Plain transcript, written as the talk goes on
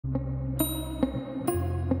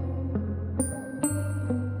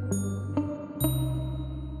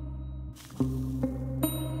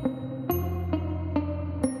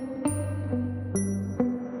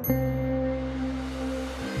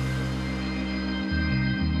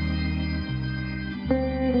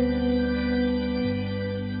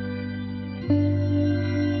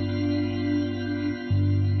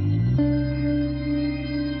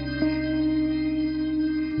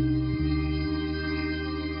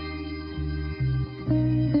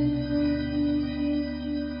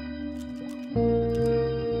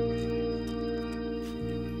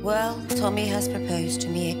Tommy has proposed to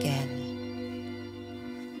me again.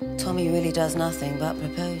 Tommy really does nothing but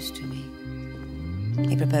propose to me.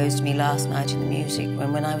 He proposed to me last night in the music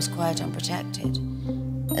room when I was quite unprotected,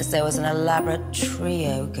 as there was an elaborate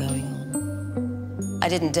trio going on. I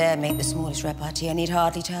didn't dare make the smallest repartee, I need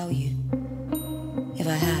hardly tell you. If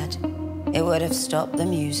I had, it would have stopped the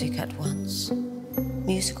music at once.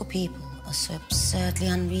 Musical people are so absurdly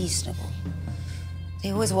unreasonable. They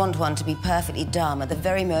always want one to be perfectly dumb at the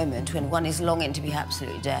very moment when one is longing to be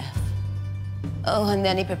absolutely deaf. Oh, and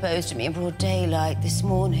then he proposed to me in broad daylight this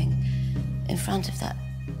morning, in front of that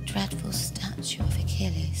dreadful statue of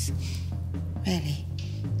Achilles. Really,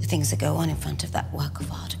 the things that go on in front of that work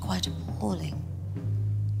of art are quite appalling.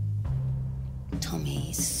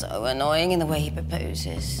 Tommy's so annoying in the way he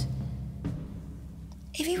proposes.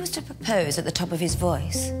 If he was to propose at the top of his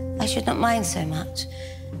voice, I should not mind so much.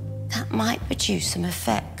 That might produce some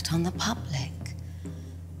effect on the public.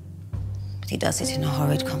 But he does it in a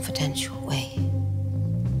horrid, confidential way.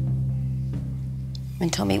 When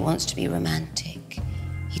Tommy wants to be romantic,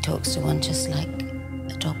 he talks to one just like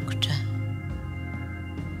a doctor.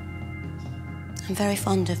 I'm very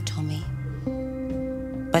fond of Tommy,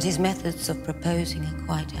 but his methods of proposing are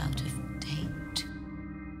quite out of date.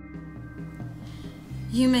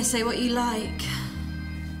 You may say what you like.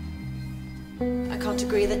 I can't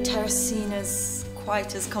agree that Teresina's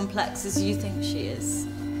quite as complex as you think she is.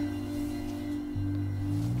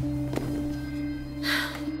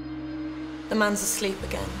 The man's asleep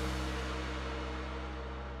again.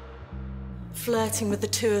 Flirting with the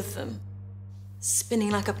two of them.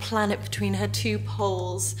 Spinning like a planet between her two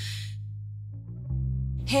poles.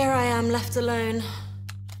 Here I am left alone.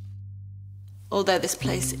 Although this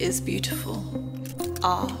place is beautiful.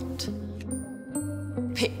 Art.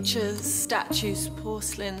 Pictures, statues,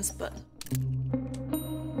 porcelains, but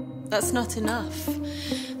that's not enough.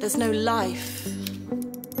 There's no life.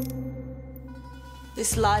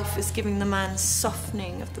 This life is giving the man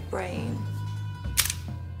softening of the brain.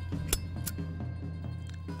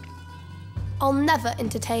 I'll never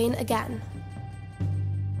entertain again.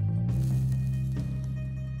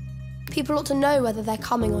 People ought to know whether they're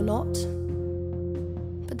coming or not.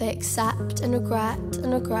 But they accept and regret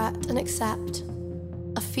and regret and accept.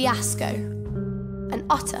 A fiasco. An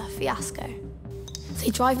utter fiasco. They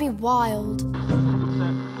drive me wild.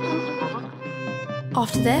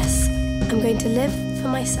 After this, I'm going to live for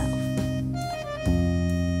myself.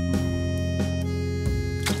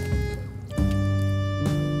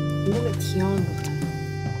 Le triangle.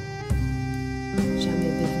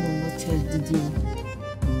 Jamais devenant motel d'Idée.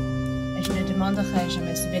 Et je ne demanderai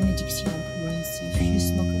jamais cette bénédiction pour une si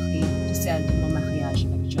fausse moquerie de celle de mon mariage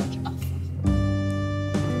avec George Arthur.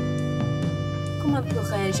 Comment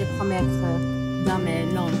pourrais-je promettre dans mes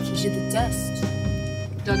langues qui je déteste,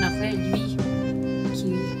 donnerai lui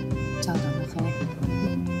qui t'en donnerait?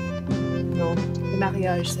 Non, le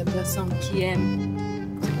mariage, c'est la personne qui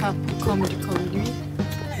aime. C'est pas comme lui,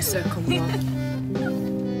 c'est comme moi.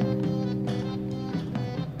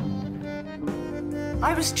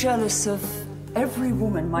 I was jealous of every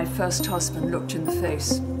woman my first husband looked in the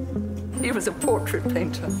face. He was a portrait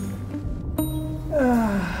painter.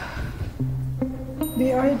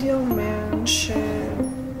 The ideal man should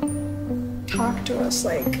talk to us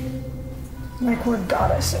like we're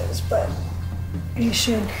goddesses, but he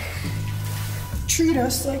should treat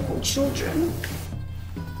us like we're children.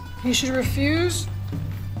 He should refuse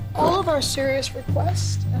all of our serious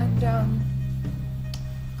requests and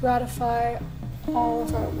gratify all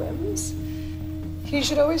of our whims. He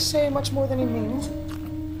should always say much more than he means.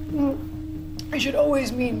 He should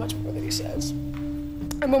always mean much more than he says.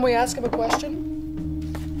 And when we ask him a question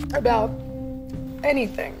about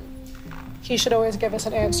anything, he should always give us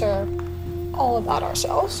an answer all about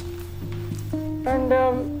ourselves. And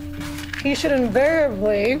he should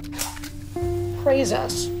invariably praise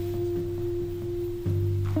us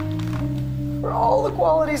for all the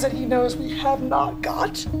qualities that he knows we have not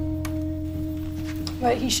got.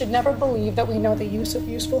 But he should never believe that we know the use of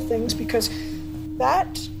useful things, because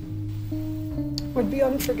that would be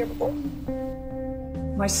unforgivable.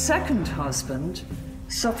 My second husband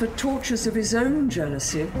suffered tortures of his own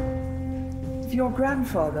jealousy of your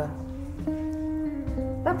grandfather.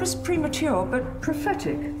 That was premature, but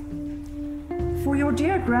prophetic. For your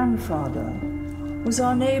dear grandfather was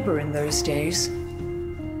our neighbor in those days,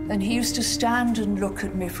 and he used to stand and look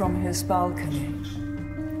at me from his balcony.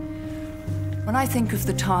 When I think of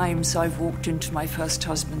the times I've walked into my first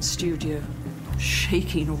husband's studio,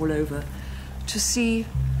 shaking all over, to see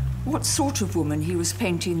what sort of woman he was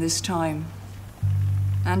painting this time,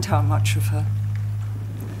 and how much of her.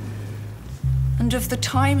 And of the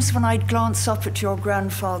times when I'd glance up at your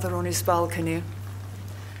grandfather on his balcony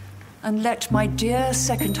and let my dear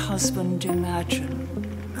second husband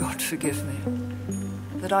imagine, God forgive me,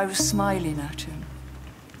 that I was smiling at him.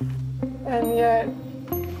 And yet,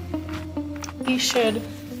 he should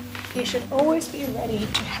always be ready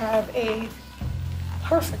to have a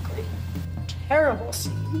perfectly terrible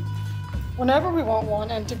scene whenever we want one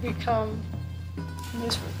and to become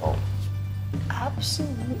miserable.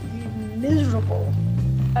 Absolutely miserable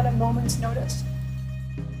at a moment's notice.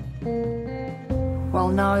 Well,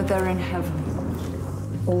 now they're in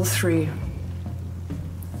heaven, all three.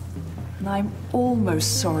 And I'm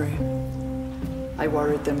almost sorry I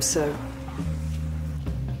worried them so.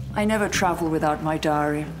 I never travel without my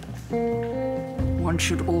diary. One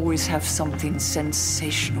should always have something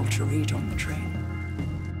sensational to read on the train.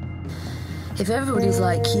 If everybody's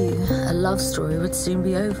like you, a love story would soon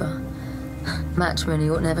be over. Matrimony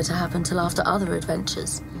ought never to happen till after other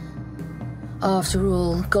adventures. After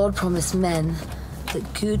all, God promised men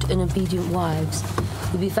that good and obedient wives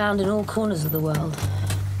would be found in all corners of the world.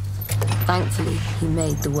 Thankfully, he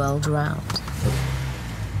made the world round.